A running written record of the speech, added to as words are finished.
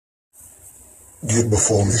Get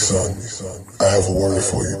before me, son. I have a word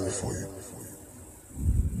for you.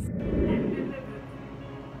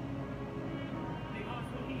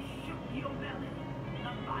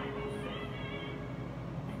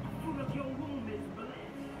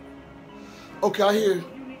 Okay, I hear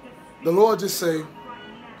the Lord just say,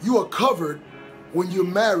 you are covered when you're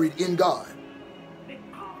married in God.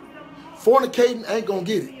 Fornicating ain't gonna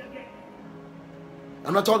get it.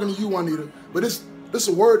 I'm not talking to you, Juanita, but this is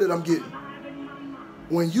a word that I'm getting.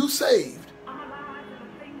 When you saved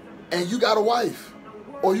and you got a wife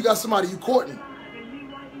or you got somebody you courting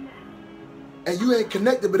and you ain't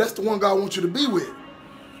connected, but that's the one God wants you to be with,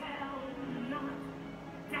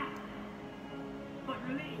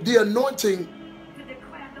 the anointing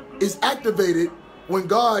is activated when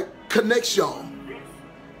God connects y'all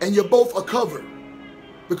and you both are covered,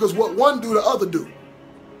 because what one do, the other do.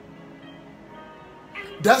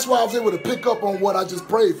 That's why I was able to pick up on what I just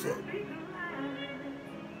prayed for,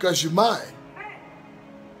 because you're mine.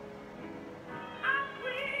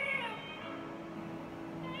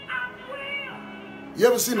 You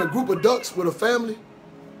ever seen a group of ducks with a family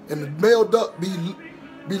and the male duck be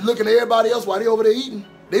looking at everybody else while they over there eating?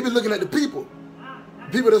 They be looking at the people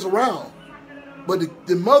that's around. But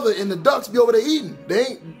the mother and the ducks be over there eating.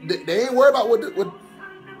 They ain't worried about what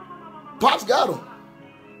Pops got them.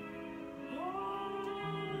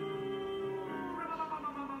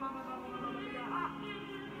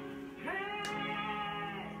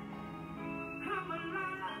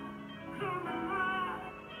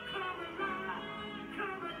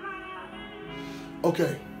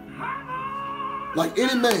 Okay. Like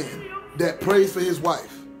any man that prays for his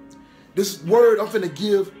wife, this word I'm finna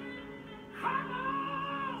give.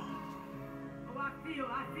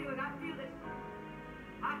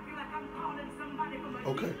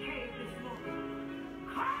 Okay.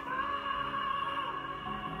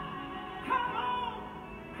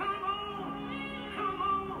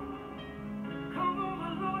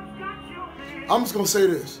 I'm just gonna say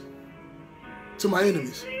this to my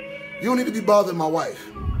enemies. You don't need to be bothering my wife.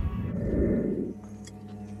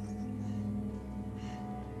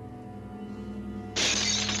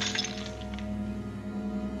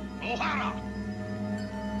 Ohana!